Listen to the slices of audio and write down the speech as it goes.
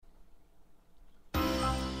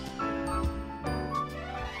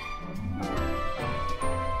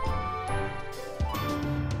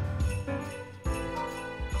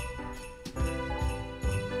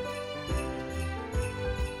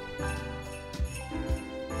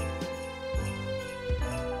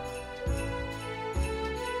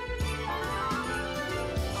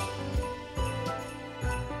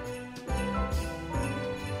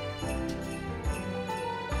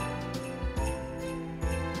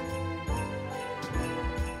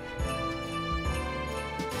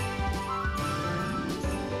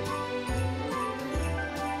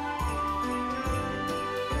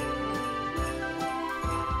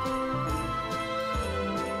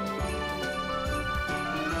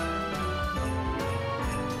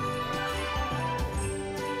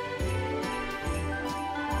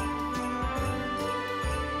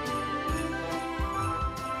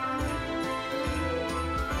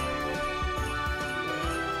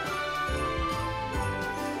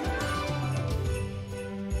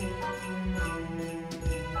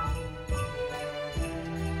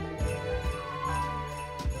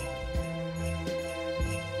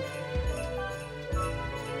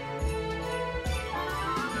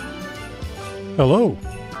Hello.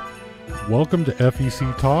 Welcome to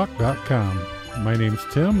FECTalk.com. My name's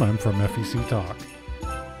Tim. I'm from FECTalk.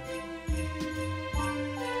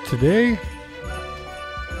 Today,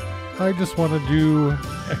 I just want to do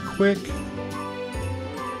a quick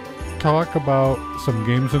talk about some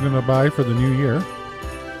games I'm going to buy for the new year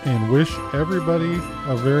and wish everybody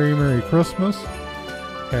a very Merry Christmas,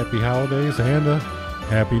 Happy Holidays, and a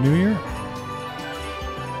Happy New Year.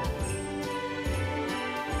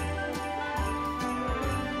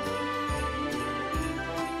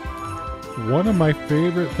 One of my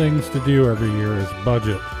favorite things to do every year is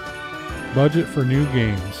budget. Budget for new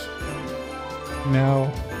games.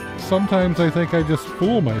 Now, sometimes I think I just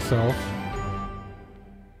fool myself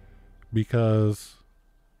because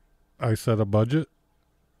I set a budget,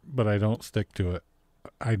 but I don't stick to it.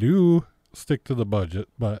 I do stick to the budget,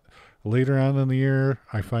 but later on in the year,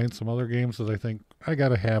 I find some other games that I think I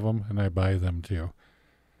gotta have them, and I buy them too.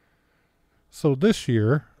 So this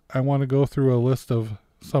year, I want to go through a list of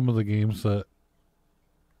some of the games that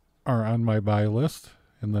are on my buy list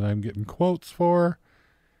and that I'm getting quotes for,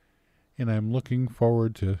 and I'm looking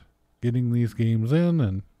forward to getting these games in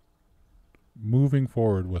and moving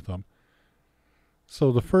forward with them.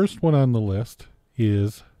 So the first one on the list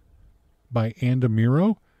is by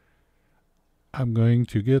Andamiro. I'm going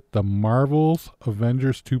to get the Marvel's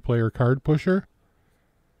Avengers 2-player card pusher,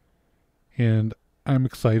 and I'm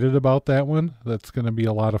excited about that one. That's going to be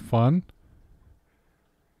a lot of fun.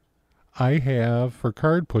 I have, for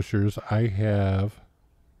card pushers, I have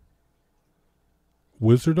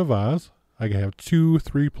Wizard of Oz. I have 2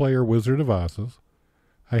 3-player Wizard of Oz's.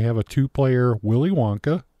 I have a 2-player Willy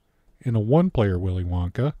Wonka and a 1-player Willy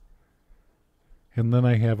Wonka. And then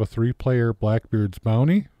I have a 3-player Blackbeard's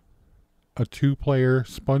Bounty, a 2-player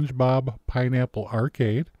SpongeBob Pineapple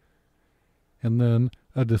Arcade, and then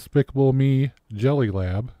a Despicable Me Jelly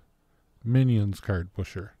Lab Minions card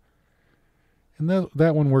pusher. And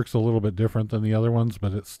that one works a little bit different than the other ones,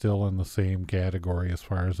 but it's still in the same category as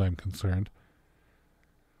far as I'm concerned.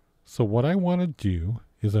 So what I want to do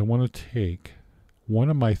is I want to take one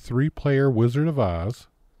of my 3-player Wizard of Oz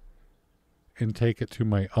and take it to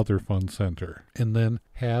my other fun center. And then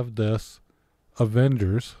have this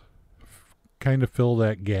Avengers kind of fill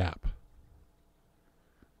that gap.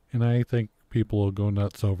 And I think people will go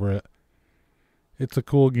nuts over it. It's a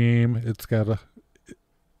cool game. It's got a...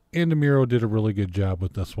 Andamiro did a really good job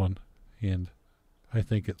with this one, and I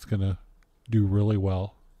think it's going to do really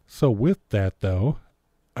well. So with that, though,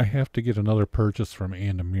 I have to get another purchase from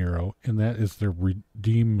Andamiro, and that is the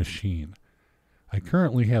Redeem Machine. I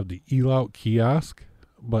currently have the Elout kiosk,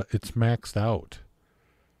 but it's maxed out.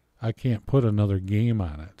 I can't put another game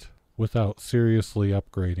on it without seriously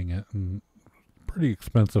upgrading it, and pretty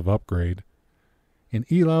expensive upgrade. And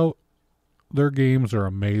Elout, their games are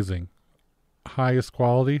amazing. Highest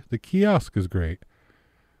quality. The kiosk is great,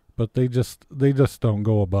 but they just don't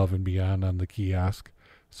go above and beyond on the kiosk.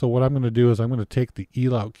 So what I'm going to do is I'm going to take the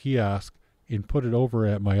Elout kiosk and put it over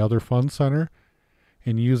at my other fun center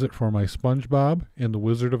and use it for my SpongeBob and the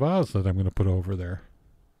Wizard of Oz that I'm going to put over there.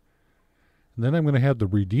 And then I'm going to have the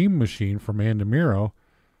Redeem Machine from Andamiro,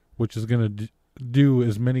 which is going to do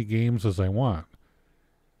as many games as I want.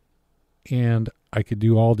 And I could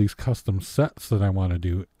do all these custom sets that I want to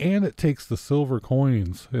do. And it takes the silver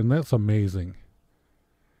coins. And that's amazing.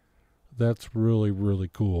 That's really,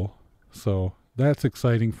 really cool. So that's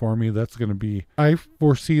exciting for me. That's going to be... I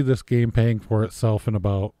foresee this game paying for itself in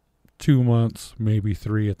about 2 months, maybe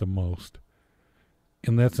 3 at the most.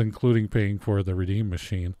 And that's including paying for the Redeem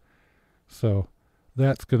Machine. So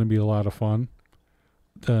that's going to be a lot of fun.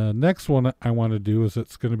 The next one I want to do is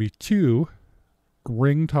it's going to be 2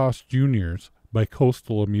 Ring Toss Juniors by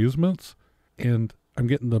Coastal Amusements, and I'm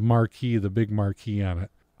getting the marquee, the big marquee on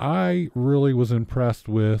it. I really was impressed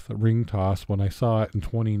with Ring Toss when I saw it in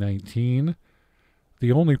 2019.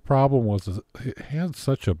 The only problem was it had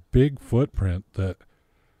such a big footprint that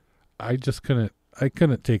I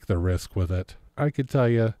couldn't take the risk with it. I could tell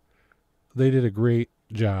you they did a great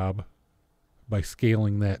job by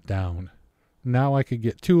scaling that down. Now I could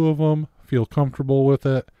get 2 of them, feel comfortable with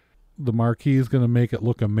it. The marquee is going to make it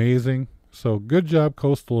look amazing. So good job,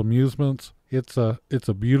 Coastal Amusements. It's a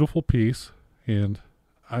beautiful piece, and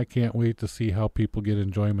I can't wait to see how people get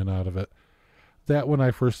enjoyment out of it. That one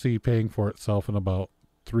I foresee paying for itself in about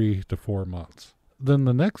 3 to 4 months. Then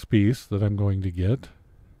the next piece that I'm going to get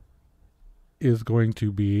is going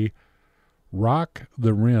to be Rock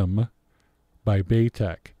the Rim by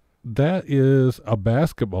Baytech. That is a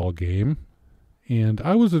basketball game, and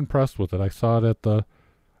I was impressed with it. I saw it at the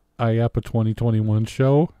IAPA 2021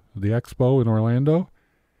 show, the expo in Orlando,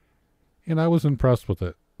 and I was impressed with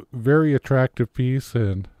it. very attractive piece,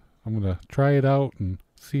 and I'm going to try it out and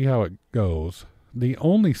see how it goes. The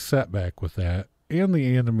only setback with that and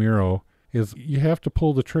the Andamiro is you have to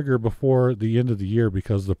pull the trigger before the end of the year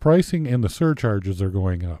because the pricing and the surcharges are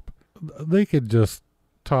going up. They could just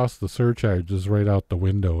toss the surcharges right out the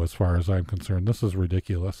window as far as I'm concerned. This is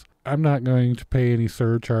ridiculous. I'm not going to pay any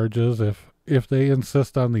surcharges. If they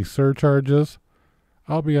insist on these surcharges,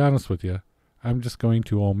 I'll be honest with you, I'm just going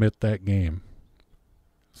to omit that game.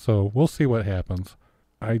 So we'll see what happens.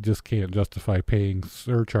 I just can't justify paying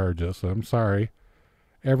surcharges. I'm sorry.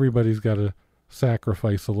 Everybody's got to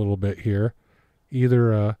sacrifice a little bit here.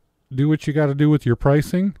 Either do what you got to do with your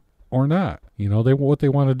pricing or not. You know, what they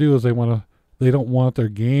want to do is they don't want their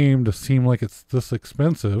game to seem like it's this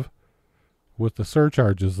expensive with the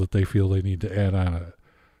surcharges that they feel they need to add on it.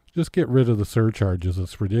 Just get rid of the surcharges.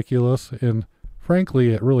 It's ridiculous, and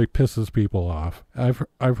frankly, it really pisses people off.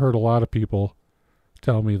 I've heard a lot of people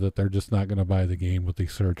tell me that they're just not going to buy the game with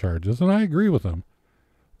these surcharges, and I agree with them.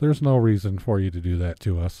 There's no reason for you to do that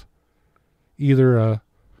to us. Either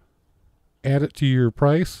add it to your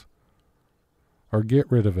price or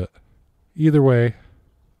get rid of it. Either way,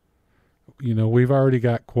 you know, we've already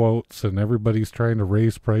got quotes and everybody's trying to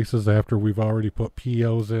raise prices after we've already put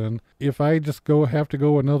POs in. If I just have to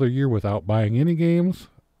go another year without buying any games,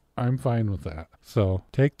 I'm fine with that. So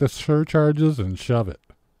take the surcharges and shove it.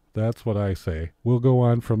 That's what I say. We'll go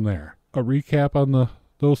on from there. A recap on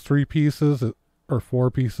those 3 pieces, or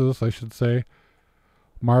 4 pieces, I should say.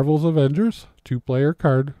 Marvel's Avengers, 2-player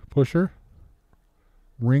card pusher.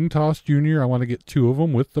 Ring Toss Junior, I want to get 2 of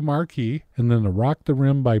them with the marquee. And then the Rock the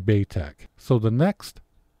Rim by Baytech. So the next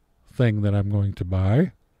thing that I'm going to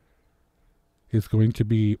buy is going to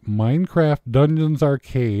be Minecraft Dungeons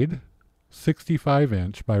Arcade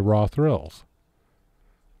 65-inch by Raw Thrills.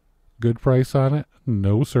 Good price on it,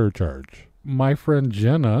 no surcharge. My friend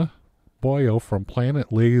Jenna Boyo from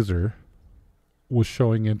Planet Laser was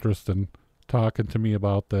showing interest in talking to me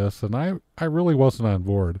about this, and I really wasn't on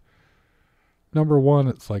board. Number one,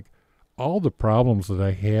 it's like all the problems that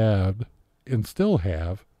I had and still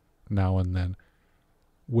have now and then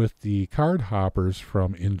with the card hoppers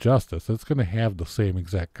from Injustice. It's going to have the same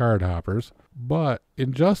exact card hoppers, but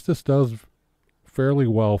Injustice does fairly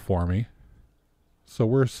well for me. So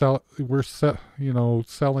we're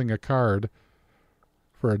selling a card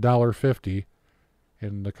for $1.50,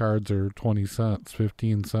 and the cards are 20 cents,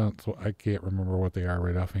 15 cents. I can't remember what they are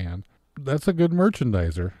right offhand. That's a good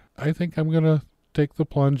merchandiser. I think I'm going to take the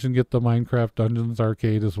plunge and get the Minecraft Dungeons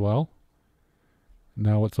Arcade as well.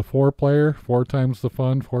 Now it's a 4-player, 4 times the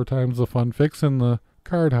fun fixing the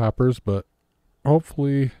card hoppers, but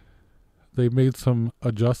hopefully they made some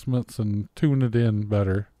adjustments and tune it in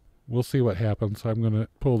better. We'll see what happens. I'm going to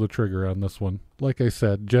pull the trigger on this one. Like I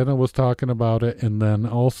said, Jenna was talking about it, and then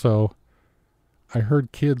also I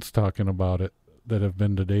heard kids talking about it that have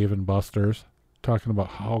been to Dave & Buster's, talking about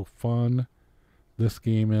how fun this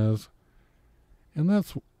game is. And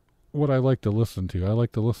that's what I like to listen to. I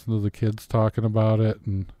like to listen to the kids talking about it,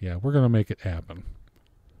 and yeah, we're going to make it happen.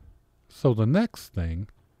 So the next thing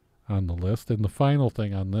on the list, and the final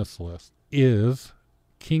thing on this list, is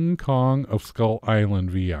King Kong of Skull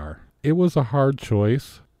Island VR. It was a hard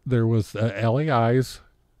choice. There was LAI's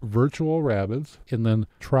Virtual Rabbids, and then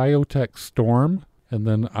Triotech Storm, and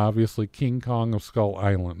then obviously King Kong of Skull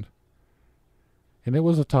Island. And it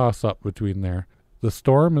was a toss-up between there. The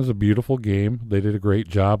Storm is a beautiful game. They did a great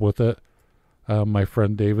job with it. My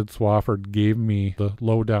friend David Swafford gave me the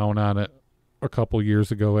lowdown on it a couple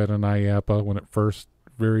years ago at an IAPA when it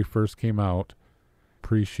very first came out.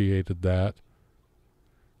 Appreciated that.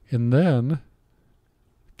 And then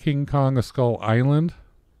King Kong of Skull Island.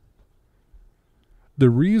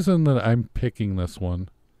 The reason that I'm picking this one,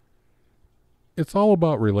 it's all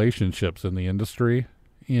about relationships in the industry,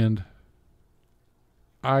 and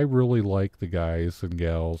I really like the guys and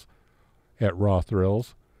gals at Raw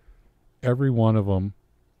Thrills. Every one of them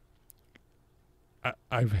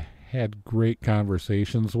I've had great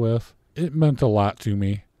conversations with. It meant a lot to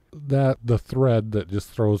me, that the thread that just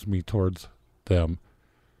throws me towards them,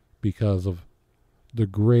 because of the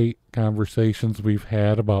great conversations we've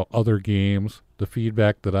had about other games, the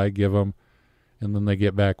feedback that I give them, and then they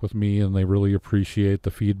get back with me and they really appreciate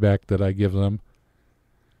the feedback that I give them.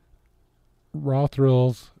 Raw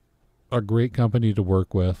Thrills, a great company to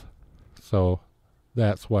work with, so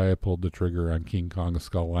that's why I pulled the trigger on King Kong of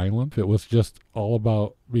Skull Island. If it was just all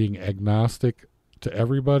about being agnostic to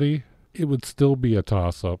everybody, it would still be a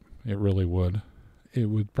toss-up. It really would. It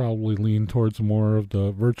would probably lean towards more of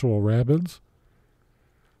the Virtual Rabbids,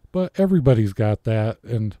 but everybody's got that,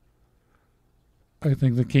 and I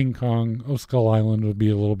think the King Kong of Skull Island would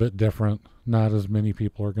be a little bit different. Not as many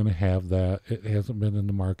people are going to have that. It hasn't been in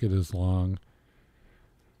the market as long.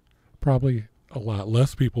 Probably a lot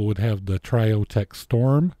less people would have the Triotech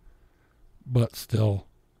Storm, but still,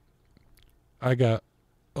 I got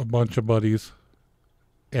a bunch of buddies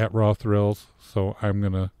at Raw Thrills, so I'm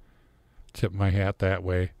going to tip my hat that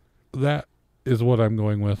way. That is what I'm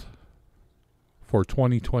going with for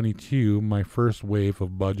 2022, my first wave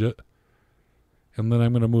of budget. And then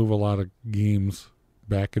I'm going to move a lot of games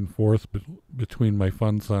back and forth between my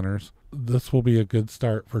fun centers. This will be a good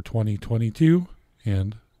start for 2022,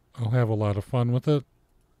 and I'll have a lot of fun with it.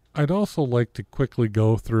 I'd also like to quickly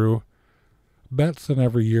go through Betson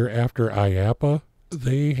every year after IAPA.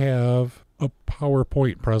 They have a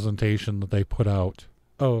PowerPoint presentation that they put out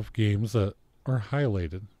of games that are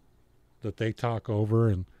highlighted, that they talk over,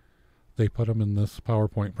 and they put them in this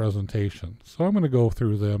PowerPoint presentation. So I'm going to go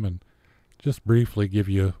through them and just briefly give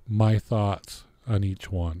you my thoughts on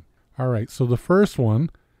each one. All right, so the first one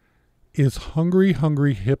is Hungry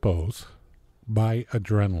Hungry Hippos by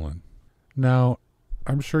Adrenaline. Now,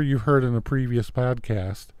 I'm sure you've heard in a previous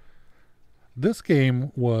podcast, this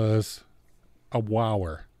game was a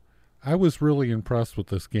wower. I was really impressed with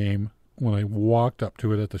this game when I walked up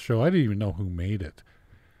to it at the show. I didn't even know who made it.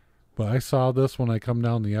 But I saw this when I come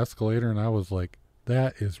down the escalator, and I was like,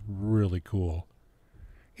 that is really cool.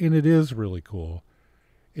 And it is really cool.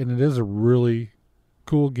 And it is a really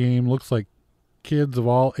cool game. Looks like kids of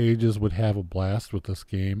all ages would have a blast with this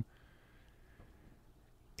game.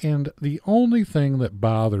 And the only thing that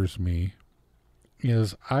bothers me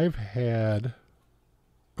is I've had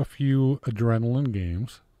a few Adrenaline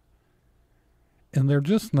games, and they're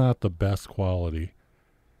just not the best quality.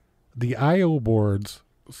 The I.O. boards,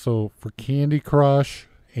 so for Candy Crush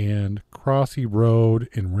and Crossy Road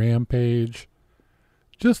and Rampage,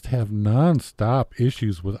 just have non-stop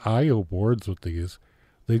issues with I.O. boards with these.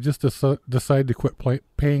 They just decide to quit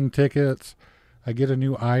paying tickets. I get a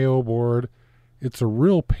new I.O. board. It's a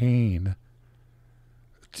real pain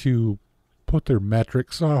to put their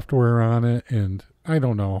metric software on it, and I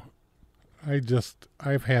don't know.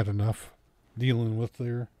 I've had enough dealing with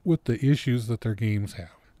the issues that their games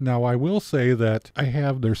have. Now, I will say that I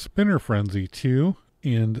have their Spinner Frenzy too,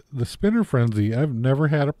 and the Spinner Frenzy, I've never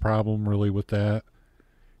had a problem really with that,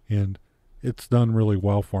 and it's done really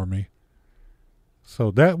well for me.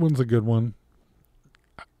 So that one's a good one.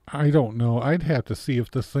 I don't know. I'd have to see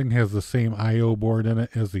if this thing has the same I.O. board in it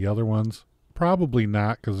as the other ones. Probably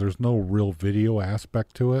not, because there's no real video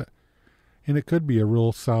aspect to it, and it could be a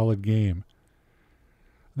real solid game.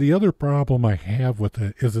 The other problem I have with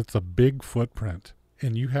it is it's a big footprint,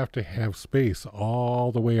 and you have to have space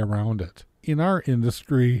all the way around it. In our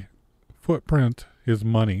industry, footprint is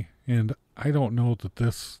money, and I don't know that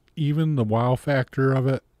this, even the wow factor of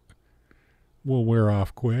it, will wear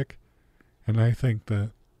off quick. And I think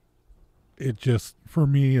that it just, for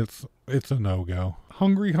me, it's a no-go.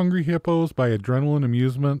 Hungry Hungry Hippos by Adrenaline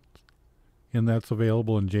Amusement, and that's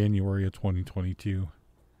available in January of 2022.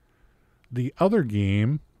 The other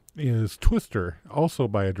game is Twister, also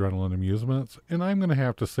by Adrenaline Amusements, and I'm going to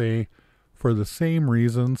have to say, for the same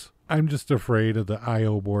reasons, I'm just afraid of the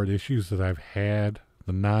I.O. board issues that I've had,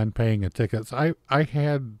 the non-paying of tickets. I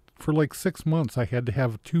had, for like 6 months, I had to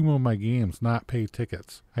have 2 of my games not pay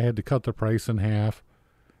tickets. I had to cut the price in half,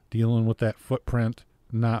 dealing with that footprint,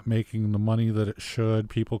 not making the money that it should,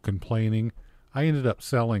 people complaining. I ended up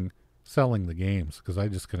selling the games because I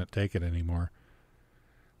just couldn't take it anymore.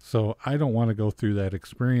 So I don't want to go through that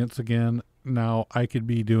experience again. Now, I could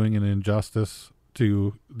be doing an injustice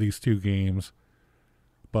to these 2 games,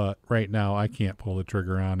 but right now I can't pull the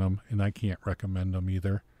trigger on them, and I can't recommend them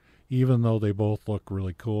either, even though they both look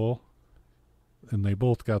really cool and they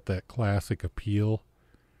both got that classic appeal.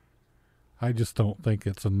 I just don't think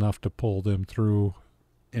it's enough to pull them through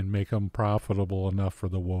and make them profitable enough for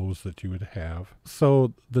the woes that you would have.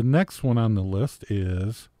 So the next one on the list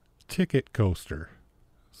is Ticket Coaster.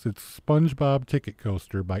 It's SpongeBob Ticket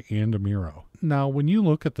Coaster by Andamiro. Now, when you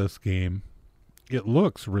look at this game, it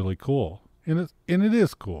looks really cool, and it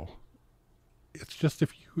is cool. It's just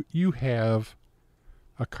if you have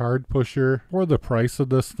a card pusher for the price of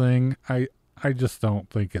this thing, I just don't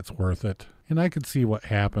think it's worth it. And I could see what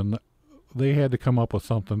happened. They had to come up with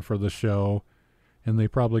something for the show, and they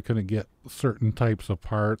probably couldn't get certain types of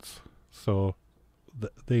parts, so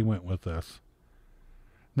they went with this.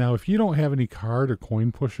 Now, if you don't have any card or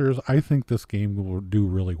coin pushers, I think this game will do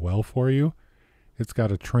really well for you. It's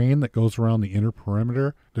got a train that goes around the inner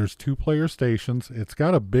perimeter. There's 2-player stations. It's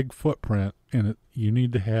got a big footprint, and you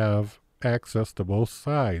need to have access to both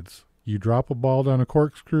sides. You drop a ball down a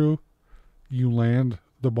corkscrew, you land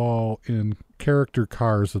the ball in character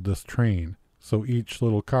cars of this train. So each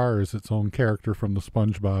little car is its own character from the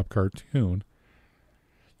SpongeBob cartoon.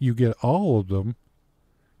 You get all of them,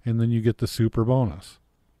 and then you get the super bonus.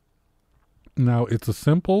 Now, it's a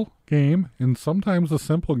simple game, and sometimes the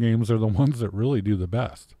simple games are the ones that really do the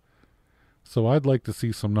best. So I'd like to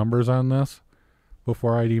see some numbers on this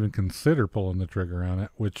before I'd even consider pulling the trigger on it,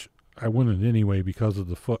 which I wouldn't anyway because of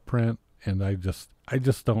the footprint, and I just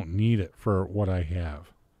don't need it for what I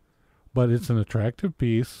have. But it's an attractive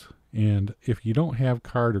piece, and if you don't have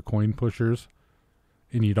card or coin pushers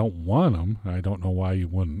and you don't want them, I don't know why you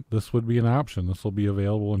wouldn't. This would be an option. This will be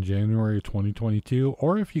available in January of 2022,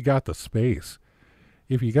 or if you got the space.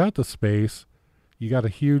 If you got the space, you got a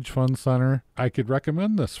huge fun center, I could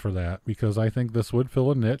recommend this for that because I think this would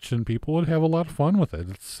fill a niche and people would have a lot of fun with it.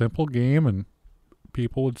 It's a simple game and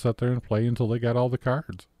people would sit there and play until they got all the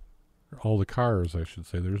cards. All the cars, I should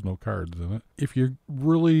say. There's no cards in it. If you're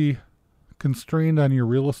really constrained on your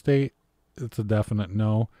real estate, it's a definite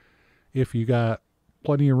no. If you got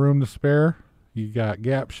plenty of room to spare, you got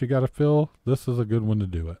gaps you got to fill, this is a good one to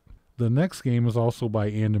do it. The next game is also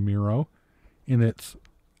by Andamiro, and it's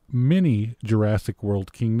Mini Jurassic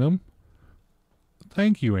World Kingdom.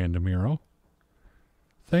 Thank you, Andamiro.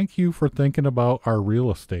 Thank you for thinking about our real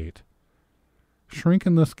estate.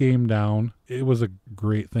 Shrinking this game down, it was a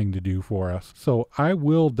great thing to do for us. So I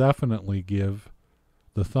will definitely give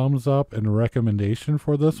the thumbs up and recommendation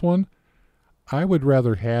for this one. I would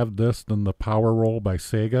rather have this than the Power Roll by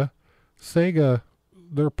Sega. Sega,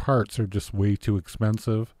 their parts are just way too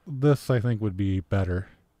expensive. This, I think, would be better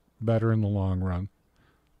in the long run.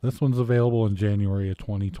 This one's available in January of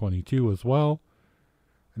 2022 as well.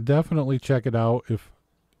 Definitely check it out if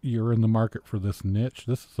you're in the market for this niche.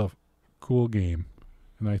 This is a cool game,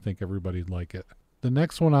 and I think everybody'd like it. The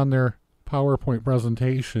next one on their PowerPoint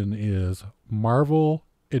presentation is Marvel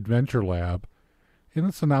Adventure Lab, and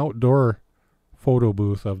it's an outdoor photo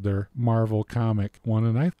booth of their Marvel comic one,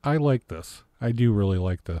 and I like this. I do really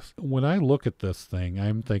like this. When I look at this thing,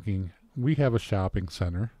 I'm thinking we have a shopping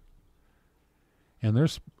center, and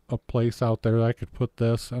there's a place out there that I could put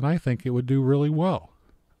this, and I think it would do really well.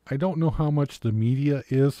 I don't know how much the media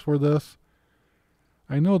is for this.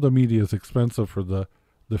 I know the media is expensive for the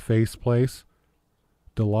Face Place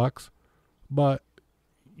Deluxe, but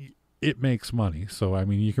it makes money. So, I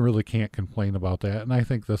mean, you really can't complain about that. And I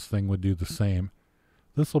think this thing would do the same.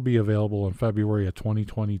 This will be available in February of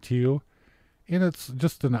 2022. And it's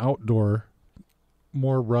just an outdoor,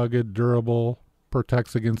 more rugged, durable,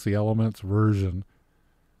 protects against the elements version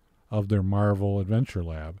of their Marvel Adventure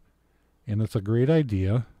Lab. And it's a great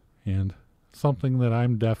idea and something that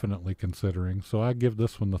I'm definitely considering. So I give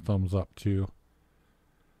this one the thumbs up too.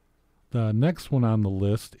 The next one on the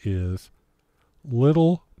list is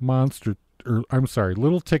Little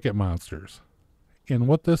Ticket Monsters. And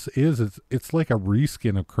what this is it's like a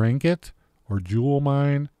reskin of Crank It or Jewel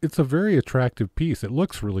Mine. It's a very attractive piece. It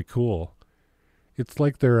looks really cool. It's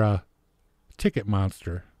like their Ticket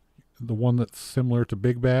Monster, the one that's similar to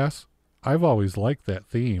Big Bass. I've always liked that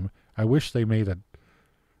theme. I wish they made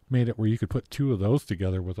it where you could put two of those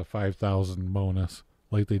together with a 5,000 bonus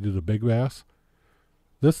like they do the Big Bass.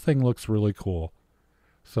 This thing looks really cool.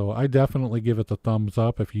 So I definitely give it the thumbs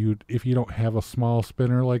up. If you don't have a small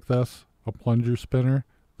spinner like this, a plunger spinner,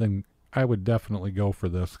 then I would definitely go for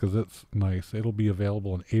this because it's nice. It'll be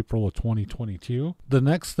available in April of 2022. The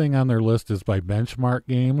next thing on their list is by Benchmark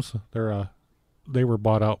Games. They were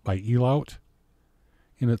bought out by Elout,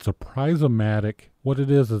 and it's a Prizomatic. What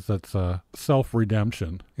it is it's a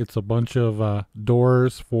self-redemption. It's a bunch of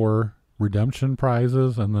doors for redemption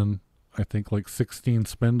prizes, and then I think like 16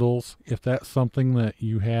 spindles. If that's something that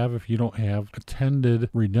you have, if you don't have attended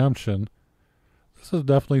redemption, this is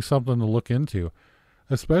definitely something to look into,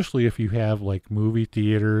 especially if you have like movie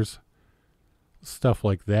theaters, stuff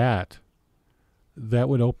like that. That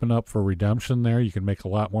would open up for redemption there. You can make a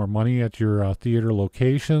lot more money at your theater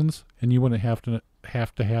locations, and you wouldn't have to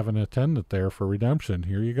have an attendant there for redemption.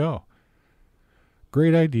 Here you go.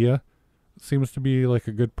 Great idea. Seems to be like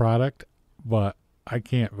a good product, but I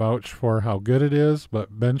can't vouch for how good it is.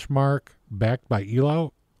 But Benchmark, backed by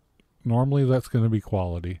Elout, normally that's going to be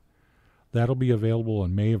quality. That'll be available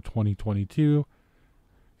in May of 2022,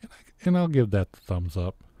 and I'll give that the thumbs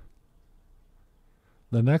up.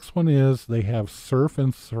 The next one is they have Surf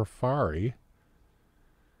and Safari.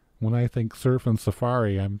 When I think Surf and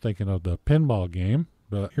Safari, I'm thinking of the pinball game.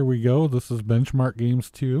 But here we go. This is Benchmark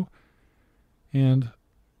Games 2. And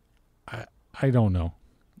I don't know.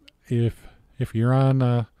 If you're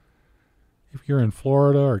in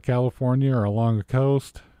Florida or California or along the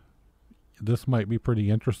coast, this might be pretty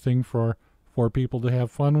interesting for for people to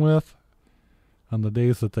have fun with on the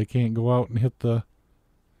days that they can't go out and hit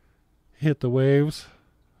the waves.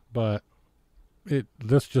 But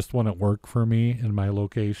this just wouldn't work for me in my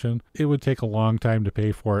location. It would take a long time to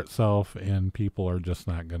pay for itself, and people are just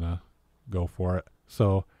not gonna go for it.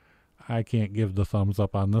 So I can't give the thumbs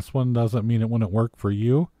up on this one. Doesn't mean it wouldn't work for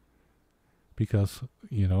you, because,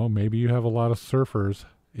 you know, maybe you have a lot of surfers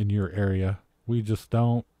in your area. We just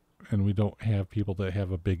don't, and we don't have people that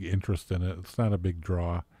have a big interest in it. It's not a big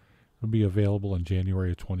draw. It'll be available in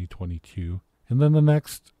January of 2022. And then the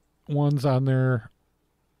next ones on their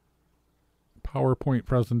PowerPoint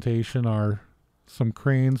presentation are some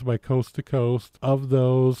cranes by Coast to Coast. Of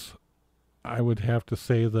those, I would have to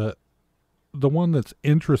say that the one that's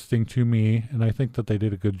interesting to me, and I think that they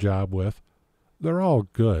did a good job with, they're all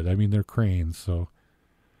good. I mean, they're cranes, so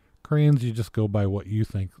cranes, you just go by what you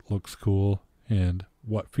think looks cool and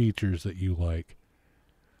what features that you like.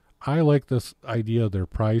 I like this idea of their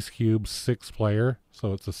prize cube 6-player,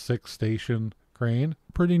 so it's a 6-station crane.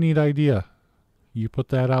 Pretty neat idea. You put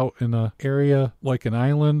that out in an area like an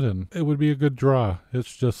island, and it would be a good draw.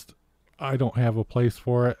 It's just, I don't have a place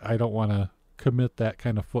for it. I don't want to commit that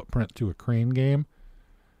kind of footprint to a crane game.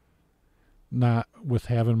 Not with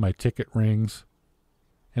having my ticket rings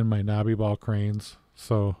and my knobby ball cranes.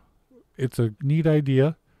 So it's a neat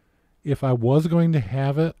idea. If I was going to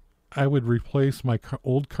have it, I would replace my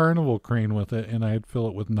old carnival crane with it, and I'd fill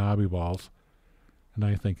it with knobby balls. And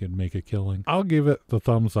I think it'd make a killing. I'll give it the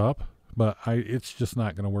thumbs up, but it's just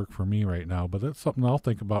not going to work for me right now. But that's something I'll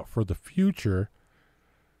think about for the future,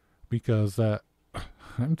 because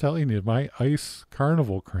I'm telling you, my ice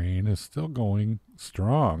carnival crane is still going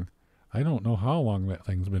strong. I don't know how long that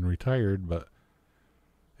thing's been retired, but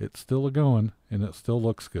it's still going, and it still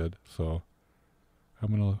looks good. So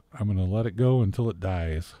I'm gonna let it go until it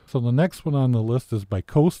dies. So the next one on the list is by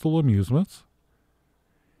Coastal Amusements,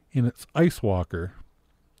 and it's Ice Walker.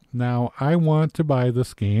 Now, I want to buy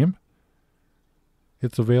this game.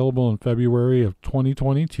 It's available in February of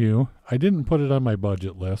 2022. I didn't put it on my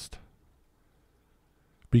budget list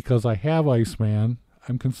because I have Iceman.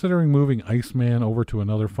 I'm considering moving Iceman over to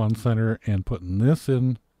another fun center and putting this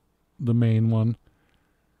in the main one.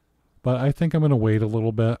 But I think I'm going to wait a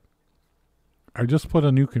little bit. I just put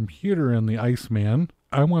a new computer in the Iceman.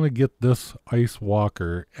 I want to get this Ice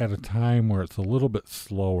Walker at a time where it's a little bit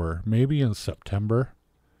slower, maybe in September.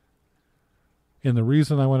 And the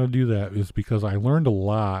reason I want to do that is because I learned a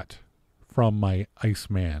lot from my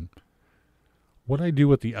Iceman. What I do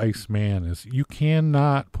with the Iceman is you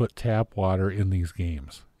cannot put tap water in these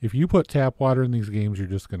games. If you put tap water in these games, you're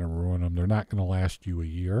just going to ruin them. They're not going to last you a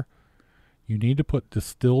year. You need to put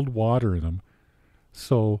distilled water in them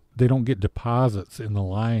so they don't get deposits in the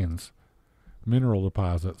lines, mineral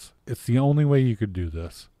deposits. It's the only way you could do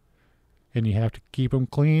this. And you have to keep them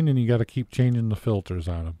clean, and you got to keep changing the filters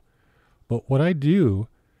on them. But what I do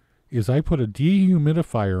is I put a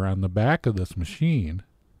dehumidifier on the back of this machine,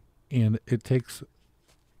 and it takes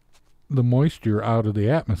the moisture out of the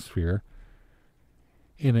atmosphere,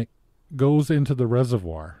 and it goes into the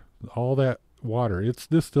reservoir. All that water, it's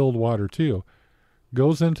distilled water too,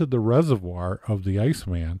 goes into the reservoir of the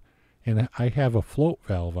Iceman, and I have a float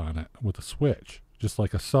valve on it with a switch, just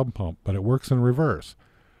like a sub pump, but it works in reverse.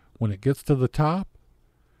 When it gets to the top,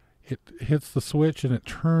 it hits the switch and it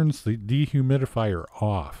turns the dehumidifier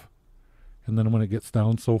off. And then when it gets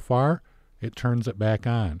down so far, it turns it back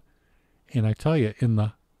on. And I tell you, in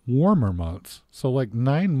the warmer months, so like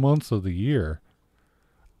 9 months of the year,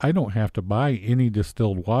 I don't have to buy any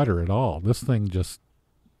distilled water at all. This thing just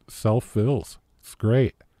self-fills. It's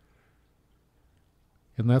great.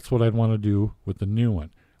 And that's what I'd want to do with the new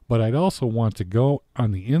one. But I'd also want to go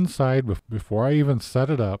on the inside before I even set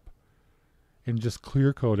it up and just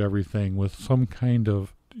clear coat everything with some kind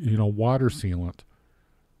of, water sealant.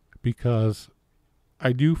 Because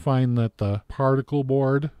I do find that the particle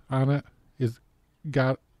board on it is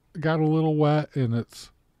got a little wet, and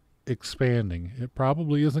it's expanding. It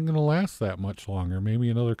probably isn't going to last that much longer,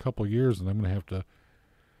 maybe another couple years, and I'm going to have to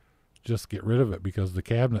just get rid of it because the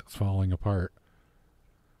cabinet's falling apart.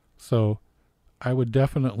 So I would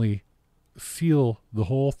definitely seal the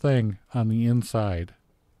whole thing on the inside,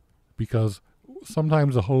 because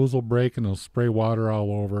sometimes the hose will break and it'll spray water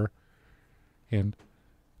all over, and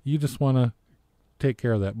you just want to take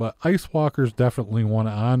care of that. But Ice Walker's definitely one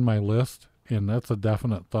on my list, and that's a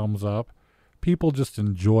definite thumbs up. People just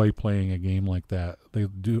enjoy playing a game like that. They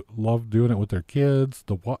love doing it with their kids.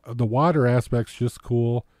 The water aspect's just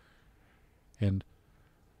cool, and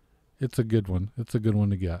it's a good one. It's a good one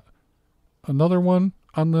to get. Another one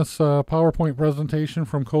on this PowerPoint presentation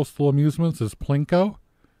from Coastal Amusements is Plinko.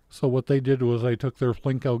 So what they did was they took their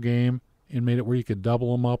Plinko game and made it where you could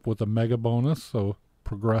double them up with a mega bonus, so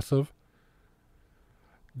progressive.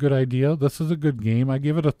 Good idea. This is a good game. I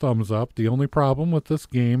give it a thumbs up. The only problem with this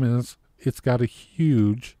game is it's got a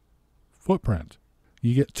huge footprint.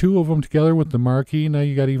 You get two of them together with the marquee, now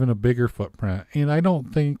you got even a bigger footprint. And I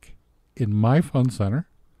don't think in my fun center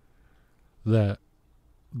that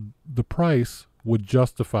the price would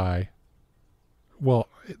justify, well,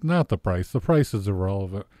 not the price. The price is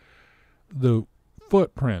irrelevant. The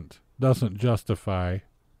footprint doesn't justify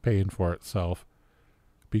paying for itself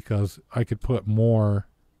because I could put more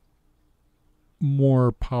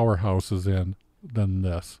powerhouses in than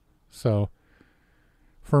this. So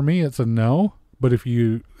for me, it's a no. But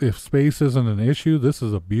if space isn't an issue, this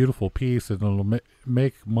is a beautiful piece and it'll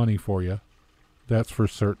make money for you. That's for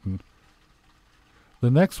certain. The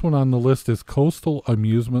next one on the list is Coastal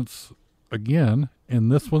Amusements again,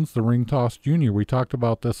 and this one's the Ring Toss Junior. We talked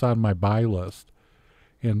about this on my buy list,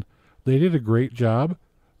 and they did a great job.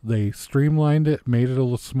 They streamlined it, made it a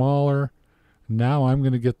little smaller. Now I'm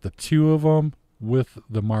going to get the two of them with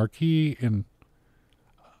the marquee, and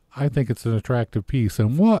I think it's an attractive piece.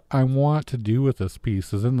 And what I want to do with this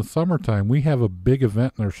piece is in the summertime, we have a big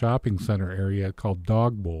event in our shopping center area called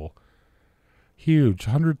Dog Bowl. Huge,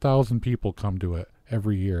 100,000 people come to it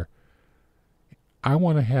every year. I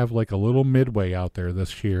want to have like a little midway out there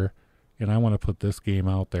this year, and I want to put this game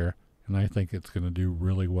out there, and I think it's going to do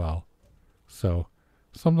really well. So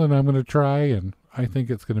something I'm going to try, and I think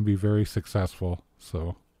it's going to be very successful.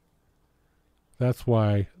 So that's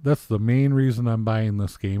the main reason I'm buying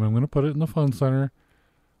this game. I'm going to put it in the fun center,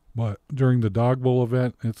 but during the Dog Bowl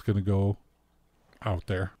event, it's going to go out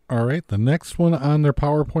there. All right, the next one on their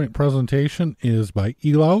PowerPoint presentation is by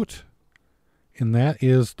Elout, and that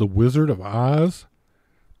is the Wizard of Oz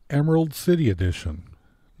Emerald City Edition.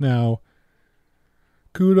 Now,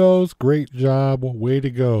 kudos, great job, way to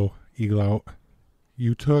go, Elout.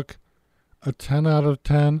 You took a 10 out of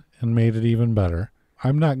 10 and made it even better.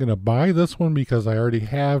 I'm not going to buy this one because I already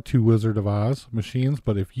have two Wizard of Oz machines,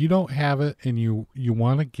 but if you don't have it and you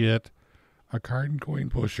want to get a card and coin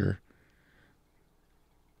pusher,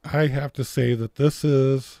 I have to say that this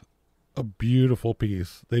is a beautiful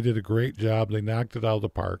piece. They did a great job. They knocked it out of the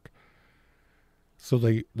park. So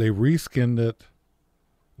they reskinned it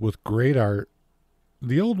with great art.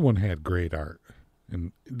 The old one had great art,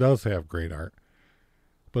 and it does have great art.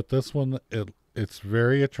 But this one, it's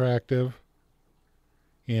very attractive.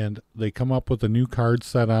 And they come up with a new card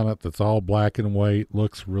set on it that's all black and white.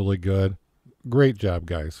 Looks really good. Great job,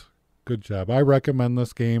 guys. Good job. I recommend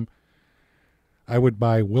this game. I would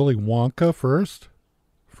buy Willy Wonka first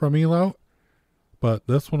from Elout, but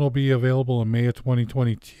this one will be available in May of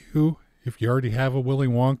 2022. If you already have a Willy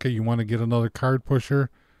Wonka, you want to get another card pusher,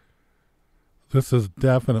 this is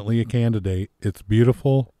definitely a candidate. It's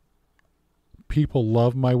beautiful. People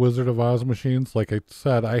love my Wizard of Oz machines. Like I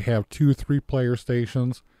said, I have 2 3-player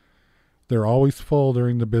stations. They're always full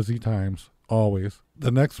during the busy times. Always.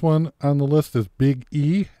 The next one on the list is Big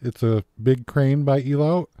E. It's a big crane by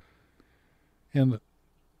Elout. And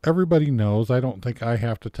everybody knows, I don't think I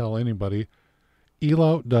have to tell anybody,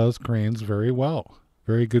 Elout does cranes very well.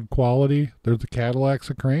 Very good quality. They're the Cadillacs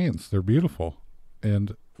of cranes. They're beautiful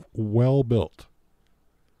and well built.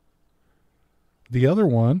 The other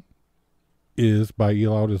one is by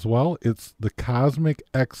Elout as well. It's the Cosmic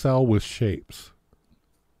XL with shapes.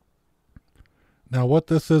 Now what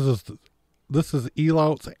this is this is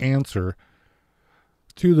Elout's answer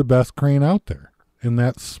to the best crane out there, and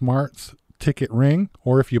that's Smart's Ticket Ring,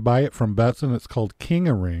 or if you buy it from Betson, it's called King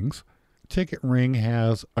of Rings. Ticket Ring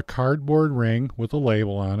has a cardboard ring with a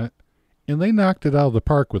label on it, and they knocked it out of the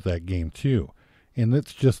park with that game too, and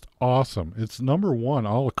it's just awesome. It's #1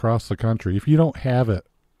 all across the country. If you don't have it,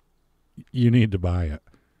 you need to buy it.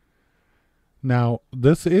 Now,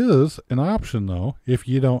 this is an option though. If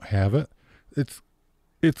you don't have it,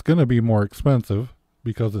 it's going to be more expensive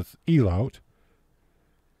because it's Elout.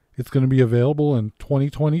 It's going to be available in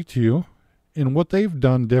 2022. And what they've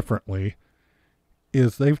done differently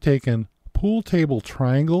is they've taken pool table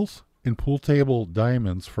triangles and pool table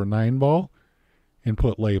diamonds for 9-ball and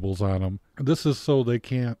put labels on them. This is so they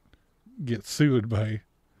can't get sued by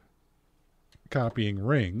copying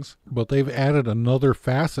rings, but they've added another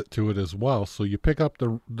facet to it as well. So you pick up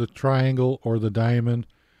the triangle or the diamond,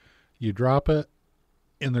 you drop it,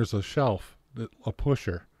 and there's a shelf, a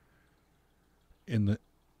pusher,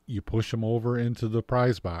 you push them over into the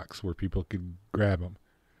prize box where people can grab them.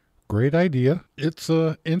 Great idea. It's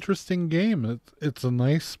a interesting game. It's a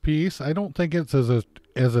nice piece. I don't think it's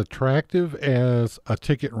as attractive as a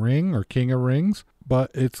Ticket Ring or King of Rings, but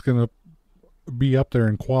it's going to be up there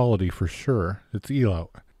in quality for sure. It's Elout.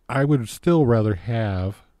 I would still rather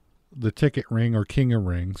have the Ticket Ring or King of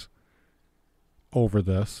Rings over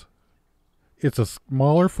this. It's a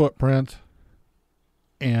smaller footprint,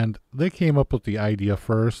 and they came up with the idea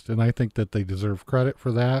first, and I think that they deserve credit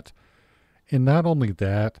for that. And not only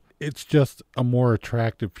that, it's just a more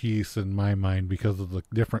attractive piece in my mind because of the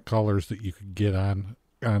different colors that you could get on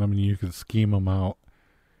them, and you could scheme them out.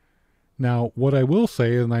 Now, what I will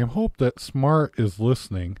say, and I hope that Smart is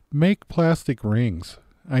listening, make plastic rings.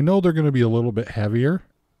 I know they're going to be a little bit heavier,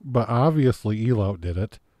 but obviously Elout did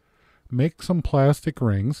it. Make some plastic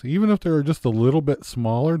rings, even if they're just a little bit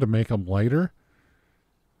smaller to make them lighter.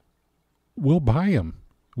 We'll buy them.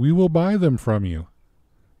 We will buy them from you.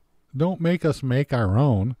 Don't make us make our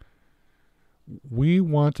own. We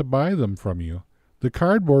want to buy them from you. The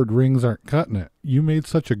cardboard rings aren't cutting it. You made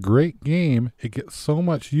such a great game. It gets so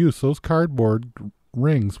much use. Those cardboard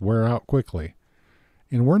rings wear out quickly.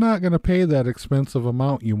 And we're not going to pay that expensive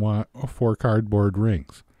amount you want for cardboard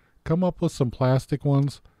rings. Come up with some plastic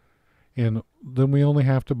ones, and then we only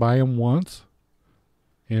have to buy them once,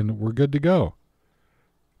 and we're good to go.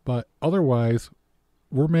 But otherwise,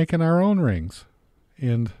 we're making our own rings.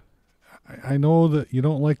 And I know that you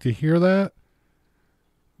don't like to hear that,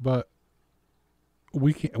 but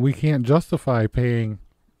we can't justify paying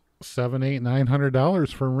 $700, $800,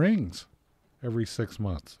 $900 for rings every 6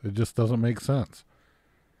 months. It just doesn't make sense.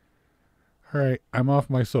 All right, I'm off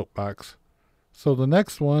my soapbox. So the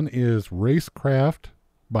next one is Racecraft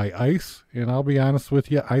by Ice, and I'll be honest with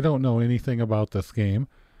you, I don't know anything about this game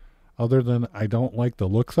other than I don't like the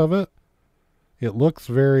looks of it. It looks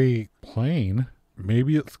very plain.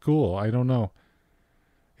 Maybe it's cool. I don't know.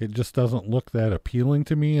 It just doesn't look that appealing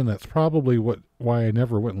to me, and that's probably why I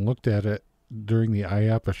never went and looked at it during the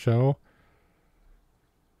IAPA show.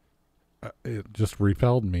 It just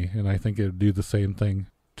repelled me, and I think it would do the same thing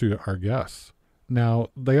to our guests. Now,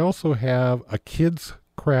 they also have a Kids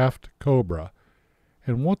Craft Cobra,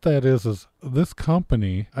 and what that is this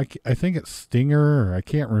company, I think it's Stinger, or I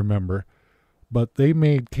can't remember, but they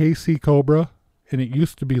made KC Cobra, and it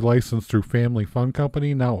used to be licensed through Family Fun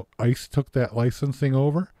Company. Now Ice took that licensing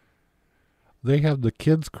over. They have the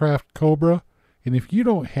Kids Craft Cobra, and if you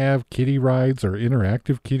don't have kiddie rides or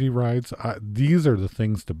interactive kiddie rides, these are the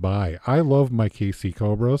things to buy. I love my KC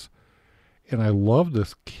Cobras, and I love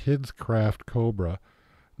this Kids Craft Cobra.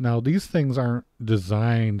 Now, these things aren't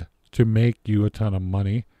designed to make you a ton of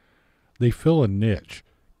money. They fill a niche,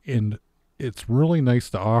 and it's really nice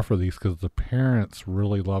to offer these because the parents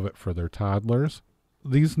really love it for their toddlers.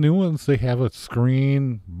 These new ones, they have a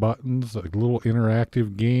screen, buttons, a little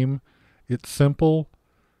interactive game. It's simple.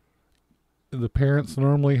 The parents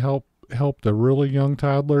normally help the really young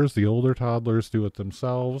toddlers. The older toddlers do it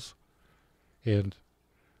themselves. And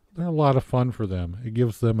they're a lot of fun for them. It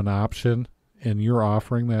gives them an option, and you're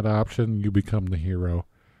offering that option, you become the hero.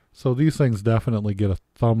 So these things definitely get a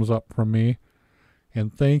thumbs up from me.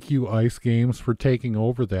 And thank you, Ice Games, for taking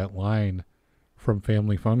over that line from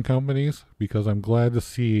Family Fun Companies, because I'm glad to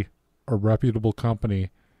see a reputable company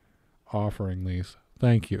offering these.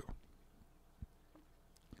 Thank you.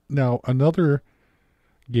 Now, another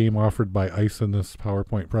game offered by Ice in this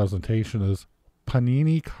PowerPoint presentation is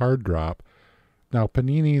Panini Card Drop. Now,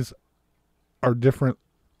 Paninis are different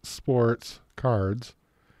sports cards,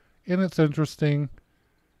 and it's interesting.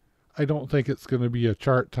 I don't think it's going to be a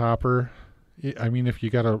chart topper. I mean, if you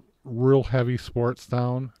got a real heavy sports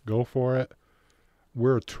town, go for it.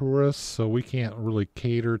 We're tourists, so we can't really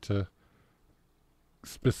cater to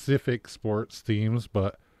specific sports themes,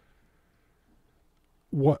 but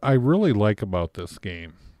what I really like about this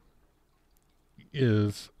game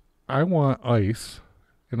is I want Ice,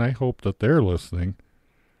 and I hope that they're listening,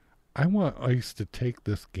 I want Ice to take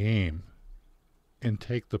this game and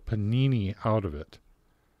take the Panini out of it.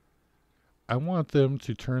 I want them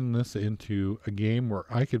to turn this into a game where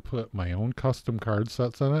I could put my own custom card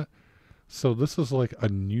sets in it. So this is like a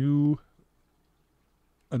new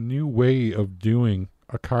way of doing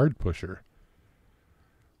a card pusher.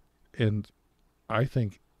 And I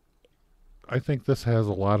think this has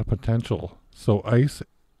a lot of potential. So Ice,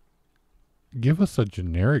 give us a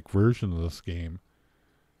generic version of this game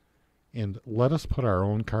and let us put our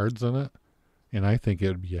own cards in it, and I think it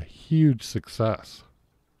would be a huge success.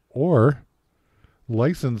 Or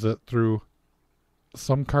license it through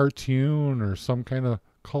some cartoon or some kind of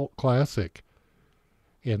cult classic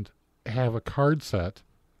and have a card set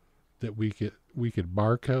that we could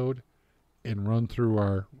barcode and run through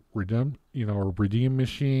our redeem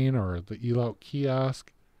machine or the Elout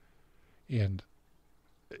kiosk, and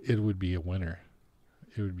it would be a winner.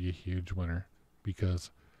 It would be a huge winner,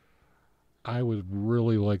 because I would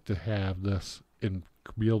really like to have this and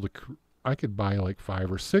be able to. I could buy like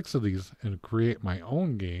 5 or 6 of these and create my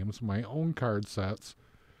own games, my own card sets.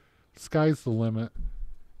 Sky's the limit,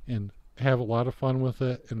 and have a lot of fun with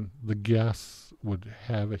it. And the guests would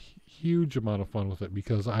have a huge amount of fun with it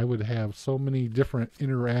because I would have so many different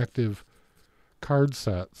interactive card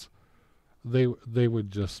sets. They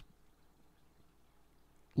would just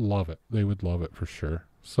love it. They would love it for sure.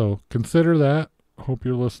 So consider that. Hope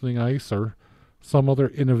you're listening, ICE, or some other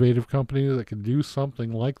innovative company that could do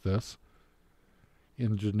something like this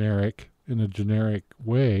in a generic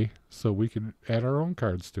way, so we can add our own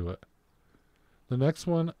cards to it. The next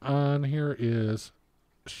one on here is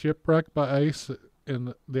Shipwreck by Ice,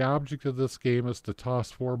 and the object of this game is to toss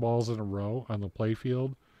 4 balls in a row on the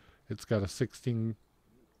playfield. It's got a 16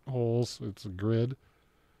 holes. It's a grid.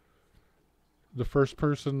 The first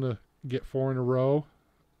person to get 4 in a row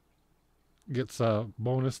gets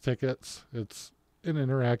bonus tickets. It's an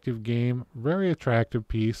interactive game, very attractive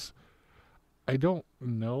piece. I don't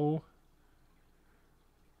know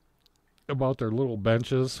about their little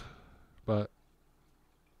benches, but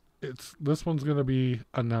this one's going to be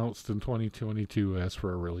announced in 2022 as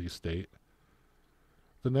for a release date.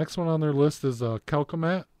 The next one on their list is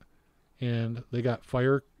Calcomat, and they got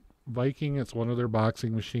Fire Viking. It's one of their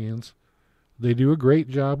boxing machines. They do a great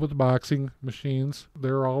job with boxing machines.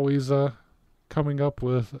 They're always coming up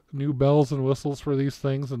with new bells and whistles for these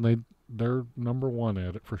things, and they're number one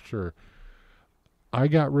at it for sure. I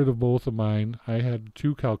got rid of both of mine. I had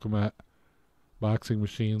 2 Calcomat boxing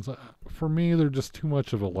machines. For me, they're just too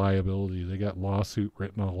much of a liability. They got lawsuit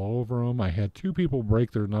written all over them. I had 2 people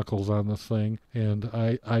break their knuckles on this thing, and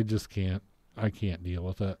I just can't. I can't deal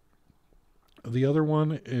with it. The other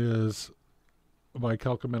one is by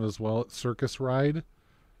Calcomat as well. It's Circus Ride,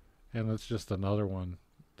 and it's just another one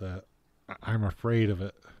that I'm afraid of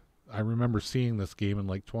it. I remember seeing this game in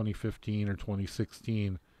like 2015 or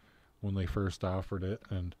 2016 when they first offered it,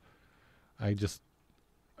 and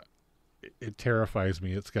it terrifies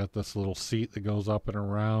me. It's got this little seat that goes up and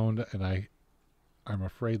around, and I'm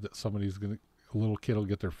afraid that a little kid will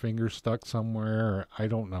get their fingers stuck somewhere, or I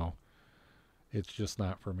don't know. It's just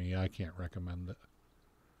not for me. I can't recommend it.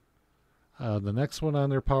 The next one on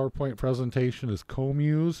their PowerPoint presentation is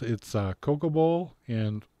Comuse. It's Cocoa Bowl,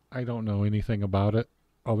 and I don't know anything about it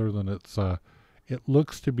other than it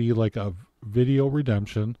looks to be like a video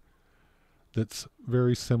redemption that's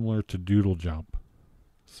very similar to Doodle Jump.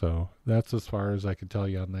 So that's as far as I can tell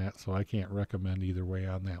you on that, so I can't recommend either way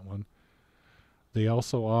on that one. They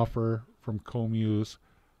also offer from Comuse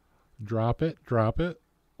Drop It,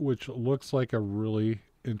 which looks like a really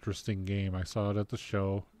interesting game. I saw it at the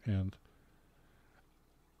show, and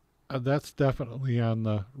that's definitely on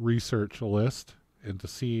the research list. And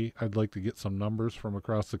I'd like to get some numbers from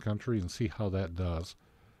across the country and see how that does.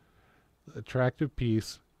 Attractive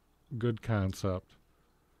piece, good concept,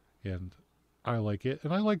 and I like it.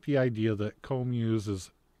 And I like the idea that Comuse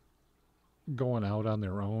is going out on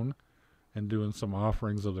their own and doing some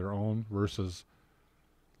offerings of their own versus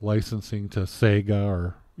licensing to Sega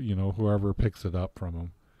or whoever picks it up from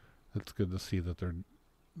them. It's good to see that they're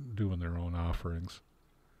doing their own offerings.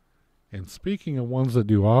 And speaking of ones that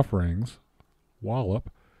do offerings,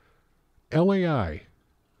 Wallop, LAI,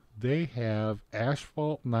 they have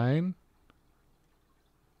Asphalt 9.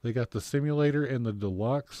 They got the simulator and the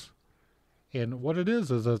deluxe. And what it is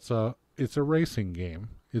it's a racing game.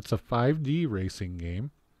 It's a 5D racing game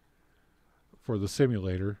for the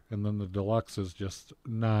simulator, and then the deluxe is just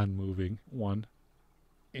non-moving one.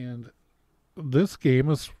 And this game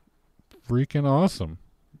is freaking awesome.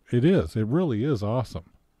 It is. It really is awesome.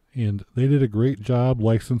 And they did a great job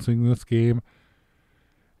licensing this game.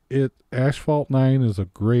 Asphalt 9 is a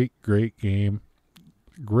great, great game.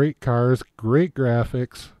 Great cars, great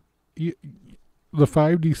graphics. The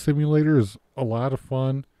 5D simulator is a lot of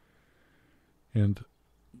fun, and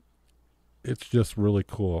it's just really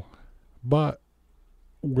cool. But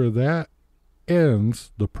where that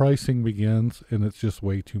ends, the pricing begins, and it's just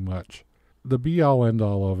way too much. The be-all,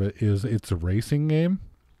 end-all of it is it's a racing game,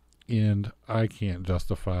 and I can't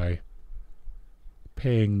justify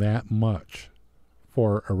paying that much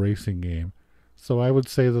for a racing game. So I would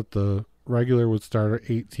say that the regular would start at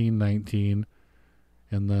 $18, $19,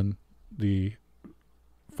 and then the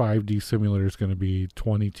 5D simulator is going to be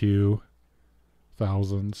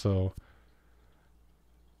 $22,000. So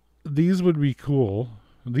these would be cool.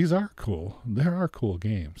 These are cool. There are cool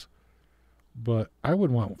games, but I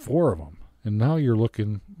would want 4 of them. And now you're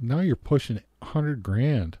pushing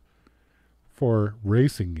 $100,000 for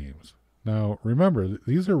racing games. Now, remember,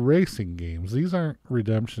 these are racing games. These aren't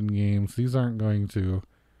redemption games. These aren't going to,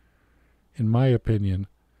 in my opinion,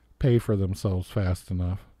 pay for themselves fast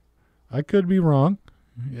enough. I could be wrong,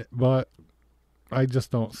 but I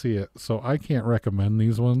just don't see it. So I can't recommend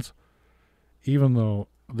these ones, even though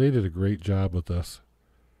they did a great job with this.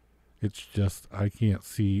 It's just I can't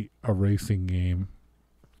see a racing game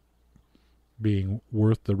being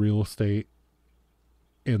worth the real estate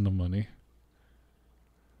and the money.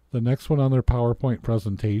 The next one on their PowerPoint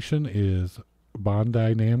presentation is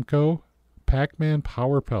Bandai Namco Pac-Man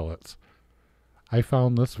Power Pellets. I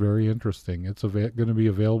found this very interesting. It's going to be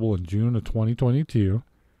available in June of 2022.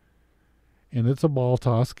 And it's a ball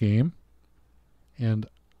toss game. And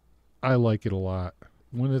I like it a lot.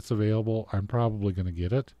 When it's available, I'm probably going to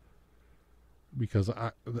get it. Because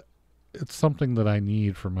it's something that I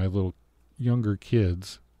need for my little younger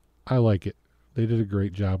kids. I like it. They did a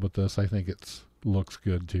great job with this. I think it looks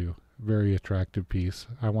good too. Very attractive piece.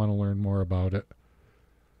 I want to learn more about it.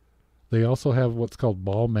 They also have what's called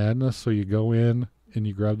Ball Madness. So you go in and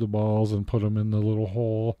you grab the balls and put them in the little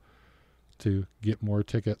hole to get more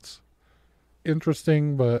tickets.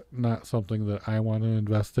 Interesting, but not something that I want to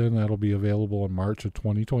invest in. That'll be available in March of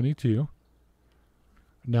 2022.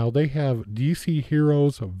 Now they have DC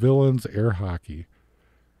Heroes Villains Air Hockey.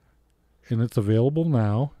 And it's available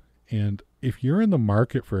now. And if you're in the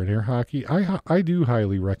market for an air hockey, I do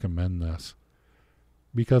highly recommend this.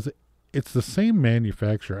 Because it's the same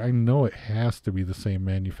manufacturer. I know it has to be the same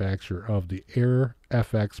manufacturer of the Air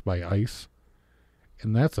FX by Ice.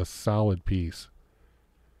 And that's a solid piece.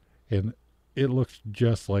 And it looks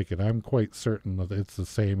just like it. I'm quite certain that it's the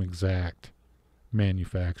same exact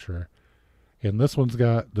manufacturer. And this one's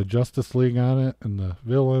got the Justice League on it and the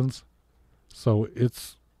villains. So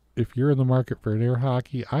if you're in the market for an air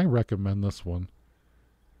hockey, I recommend this one.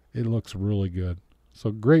 It looks really good.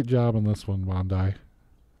 So great job on this one, Bandai.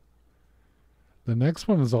 The next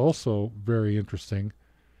one is also very interesting.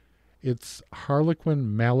 It's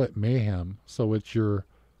Harlequin Mallet Mayhem. So it's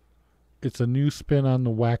a new spin on the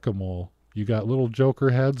whack-a-mole. You got little Joker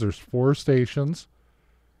heads. There's 4 stations.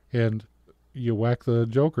 And you whack the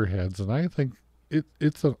Joker heads. And I think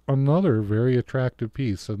it's another very attractive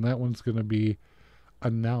piece. And that one's going to be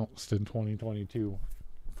announced in 2022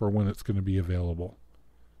 for when it's going to be available.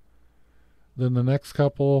 Then the next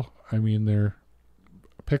couple, they're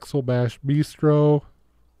Pixel Bash Bistro.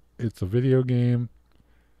 It's a video game.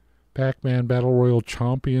 Pac-Man Battle Royale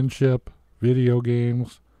Championship. Video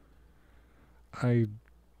games.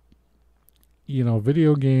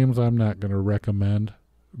 Video games I'm not going to recommend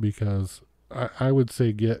because I would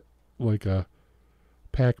say get like a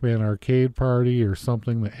Pac-Man arcade party or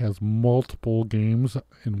something that has multiple games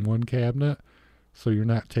in one cabinet so you're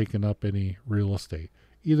not taking up any real estate.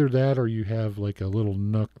 Either that or you have like a little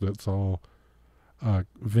nook that's all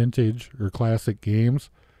vintage or classic games,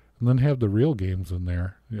 and then have the real games in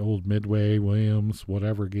there, the old Midway, Williams,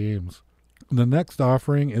 whatever games. The next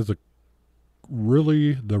offering is the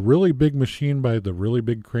really big machine by the Really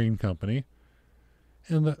Big Crane Company,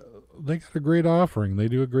 and they got a great offering. They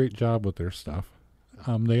do a great job with their stuff.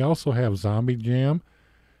 They also have Zombie Jam,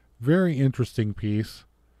 very interesting piece.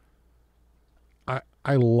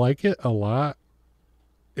 I like it a lot.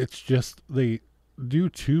 It's just they do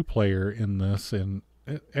 2-player in this, and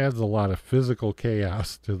it adds a lot of physical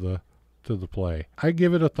chaos to the play. I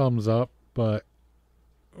give it a thumbs up, but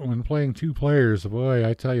when playing 2 players, boy,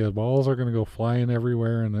 I tell you, the balls are going to go flying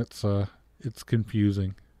everywhere, and it's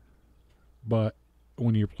confusing. But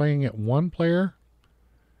when you're playing it 1 player,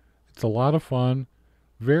 it's a lot of fun,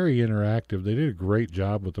 very interactive. They did a great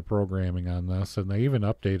job with the programming on this, and they even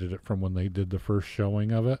updated it from when they did the first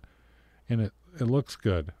showing of it, and it looks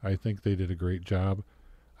good. I think they did a great job.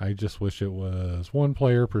 I just wish it was 1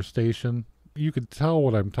 player per station. You could tell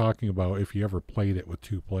what I'm talking about if you ever played it with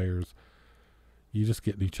 2 players. You just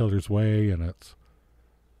get in each other's way, and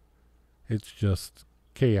it's just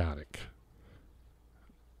chaotic.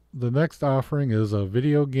 The next offering is a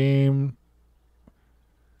video game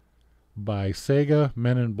by Sega,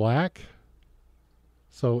 Men in Black.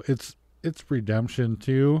 So it's Redemption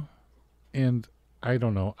 2, and I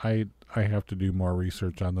don't know. I have to do more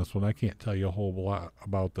research on this one. I can't tell you a whole lot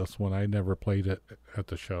about this one. I never played it at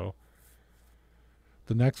the show.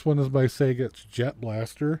 The next one is by Sega. It's Jet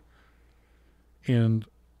Blaster. And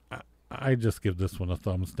I just give this one a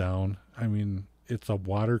thumbs down. It's a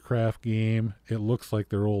watercraft game. It looks like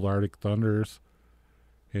their old Arctic Thunders.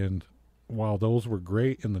 And while those were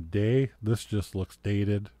great in the day, this just looks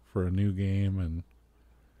dated for a new game. And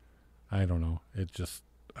I don't know. It just,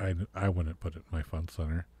 I wouldn't put it in my fun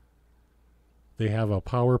center. They have a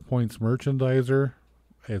PowerPoints merchandiser.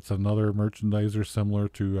 It's another merchandiser similar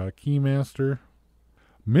to Keymaster.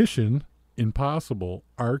 Mission Impossible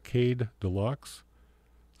Arcade Deluxe.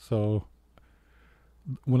 So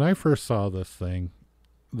when I first saw this thing,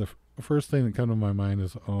 the first thing that came to my mind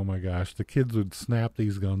is, oh my gosh, the kids would snap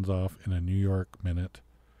these guns off in a New York minute.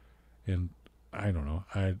 And I don't know.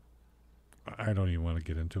 I don't even want to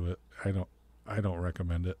get into it. I don't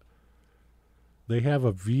recommend it. They have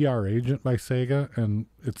a VR Agent by Sega, and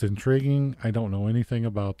it's intriguing. I don't know anything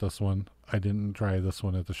about this one. I didn't try this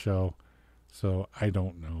one at the show, so I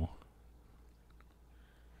don't know.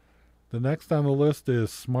 The next on the list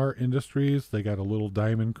is Smart Industries. They got a little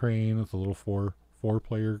diamond crane. It's a little four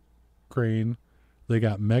player crane. They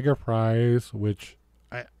got Mega Prize, which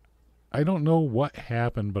I don't know what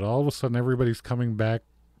happened, but all of a sudden everybody's coming back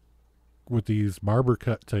with these barber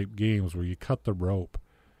cut type games where you cut the rope.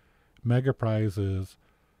 Mega Prize is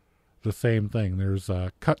the same thing. There's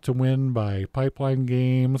Cut to Win by Pipeline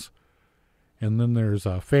Games, and then there's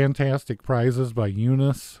Fantastic Prizes by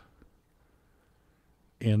Eunice,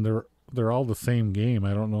 and they're all the same game.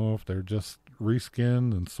 I don't know if they're just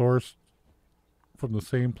reskinned and sourced from the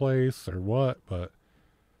same place or what, but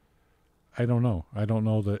I don't know. I don't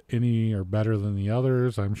know that any are better than the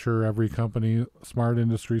others. I'm sure every company, Smart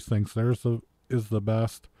Industries, thinks theirs is the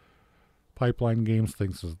best. Pipeline Games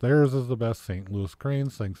thinks theirs is the best. St. Louis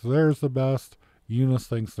Cranes thinks theirs the best. Eunice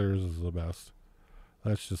thinks theirs is the best.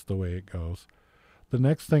 That's just the way it goes. The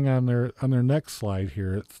next thing on their next slide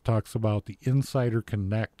here, it talks about the Insider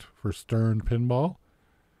Connect for Stern Pinball.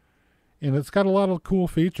 And it's got a lot of cool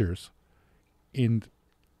features. And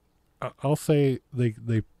I'll say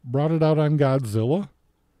they brought it out on Godzilla.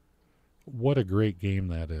 What a great game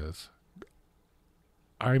that is.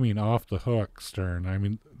 I mean, off the hook, Stern. I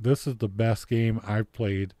mean, this is the best game I've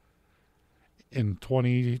played in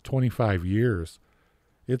 25 years.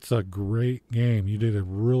 It's a great game. You did a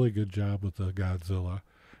really good job with the Godzilla.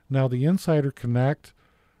 Now, the Insider Connect,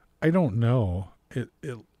 I don't know.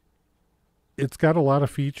 It's got a lot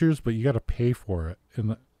of features, but you got to pay for it.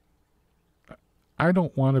 And I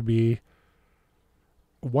don't want to be...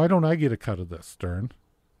 Why don't I get a cut of this, Stern?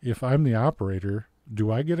 If I'm the operator,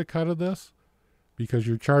 do I get a cut of this? Because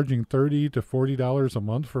you're charging $30 to $40 a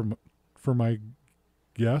month for my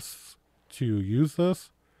guests to use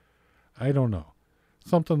this? I don't know.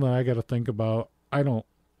 Something that I got to think about. I don't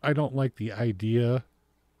like the idea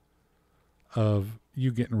of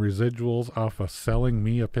you getting residuals off of selling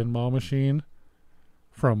me a pinball machine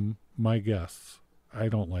from my guests. I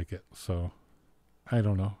don't like it. So I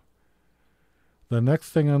don't know. The next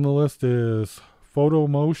thing on the list is Photo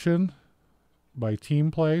Motion by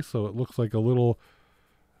Team Play. So it looks like a little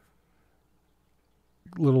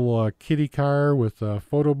kitty car with a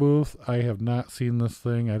photo booth. I have not seen this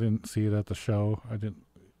thing. I didn't see it at the show.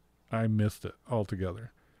 I missed it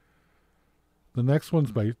altogether. The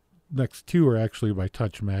next two are actually by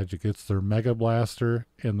Touch Magic. It's their Mega Blaster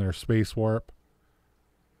and their Space Warp.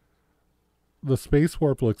 The Space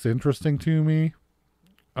Warp looks interesting to me.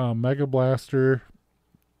 Mega Blaster,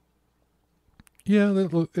 yeah,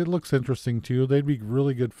 it looks interesting too. They'd be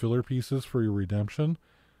really good filler pieces for your redemption.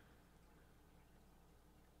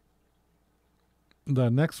 The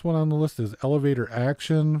next one on the list is Elevator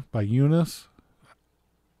Action by Eunice.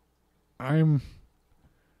 I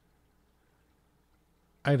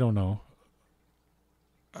don't know.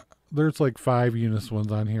 There's like 5 Eunice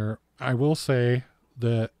ones on here. I will say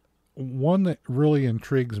that one that really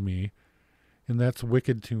intrigues me, and that's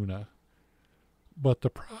Wicked Tuna. But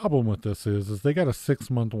the problem with this is they got a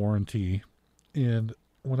 6-month warranty. And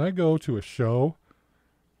when I go to a show,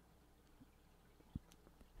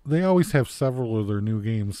 they always have several of their new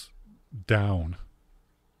games down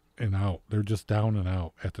and out. They're just down and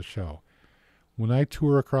out at the show. When I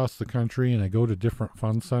tour across the country and I go to different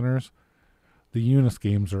fun centers, the Eunice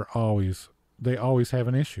games always have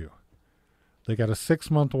an issue. They got a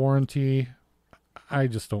 6-month warranty. I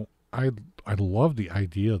just don't. I love the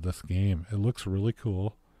idea of this game. It looks really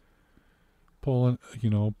cool. Pulling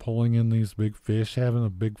in these big fish, having a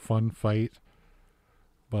big fun fight.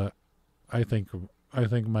 But I think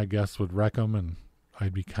my guests would wreck them, and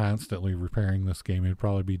I'd be constantly repairing this game. It'd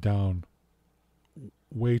probably be down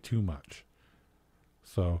way too much.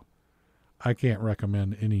 So I can't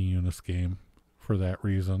recommend any Eunice game for that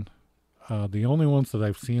reason. The only ones that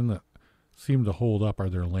I've seen that seem to hold up are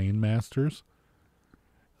their Lane Masters.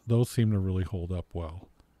 Those seem to really hold up well.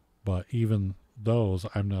 But even those,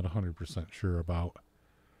 I'm not 100% sure about.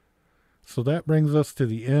 So that brings us to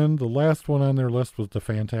the end. The last one on their list was the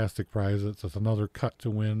Fantastic Prizes. It's another Cut to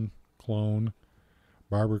Win clone,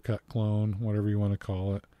 barber cut clone, whatever you want to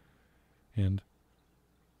call it. And,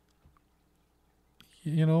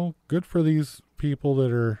 good for these people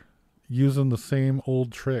that are using the same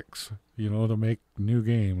old tricks, to make new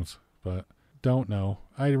games. But don't know.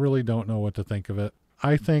 I really don't know what to think of it.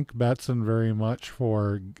 I thank Betson very much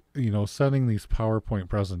for, sending these PowerPoint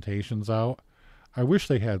presentations out. I wish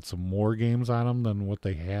they had some more games on them than what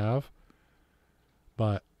they have.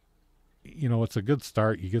 But, it's a good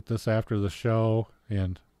start. You get this after the show,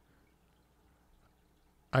 and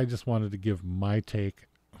I just wanted to give my take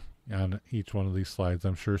on each one of these slides.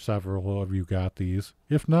 I'm sure several of you got these.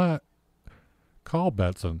 If not, call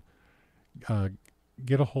Betson.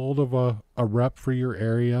 Get a hold of a rep for your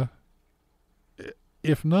area.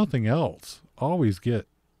 If nothing else, always get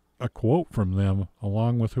a quote from them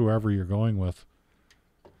along with whoever you're going with,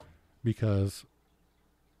 because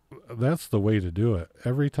that's the way to do it.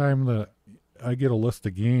 Every time that I get a list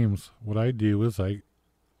of games, what I do is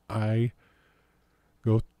I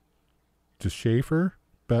go to Schaefer,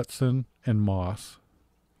 Betson, and Moss.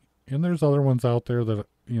 And there's other ones out there that,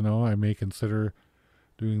 I may consider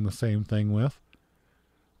doing the same thing with.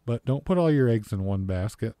 But don't put all your eggs in one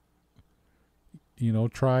basket.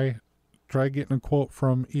 Try getting a quote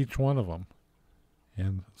from each one of them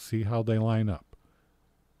and see how they line up.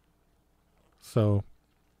 So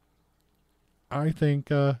I think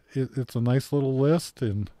it's a nice little list,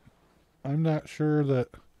 and I'm not sure that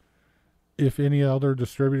if any other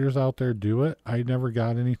distributors out there do it. I never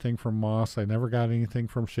got anything from Moss. I never got anything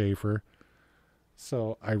from Schaefer.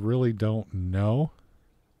 So I really don't know,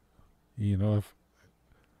 if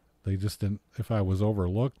they just didn't, if I was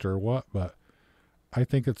overlooked or what, but I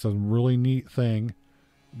think it's a really neat thing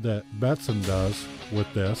that Betson does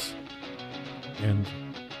with this, and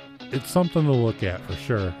it's something to look at for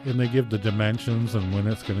sure. And they give the dimensions and when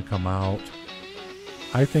it's going to come out.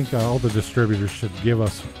 I think all the distributors should give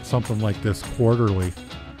us something like this quarterly,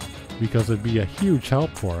 because it'd be a huge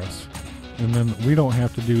help for us. And then we don't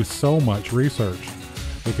have to do so much research.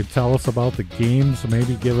 They could tell us about the games,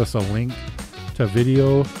 maybe give us a link to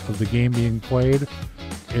video of the game being played,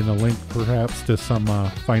 and a link perhaps to some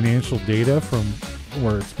financial data from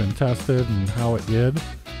where it's been tested and how it did.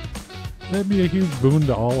 That'd be a huge boon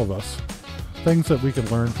to all of us. Things that we can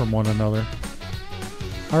learn from one another.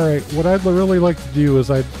 All right, what I'd really like to do is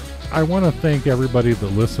I want to thank everybody that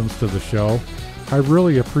listens to the show. I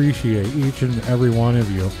really appreciate each and every one of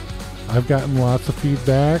you. I've gotten lots of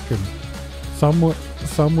feedback, and some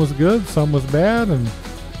was good, some was bad, and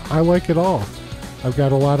I like it all. I've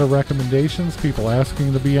got a lot of recommendations, people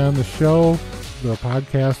asking to be on the show. The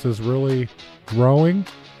podcast is really growing,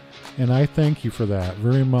 and I thank you for that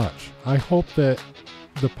very much. I hope that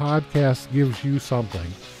the podcast gives you something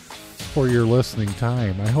for your listening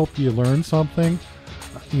time. I hope you learn something.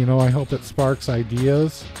 I hope it sparks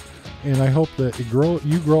ideas, and I hope that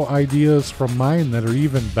you grow ideas from mine that are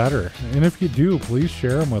even better. And if you do, please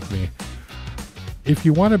share them with me. If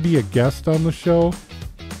you want to be a guest on the show,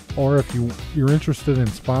 or if you're interested in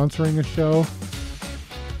sponsoring a show,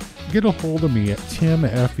 get a hold of me at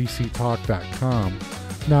tim@fectalk.com.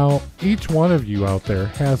 Now, each one of you out there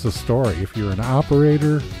has a story. If you're an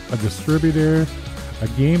operator, a distributor, a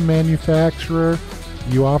game manufacturer,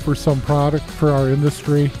 you offer some product for our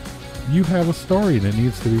industry, you have a story that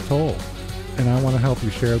needs to be told. And I want to help you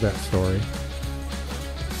share that story.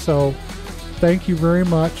 So, thank you very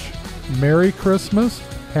much. Merry Christmas.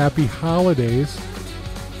 Happy holidays.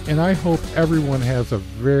 And I hope everyone has a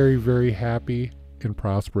very, very happy and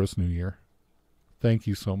prosperous New Year. Thank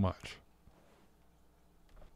you so much.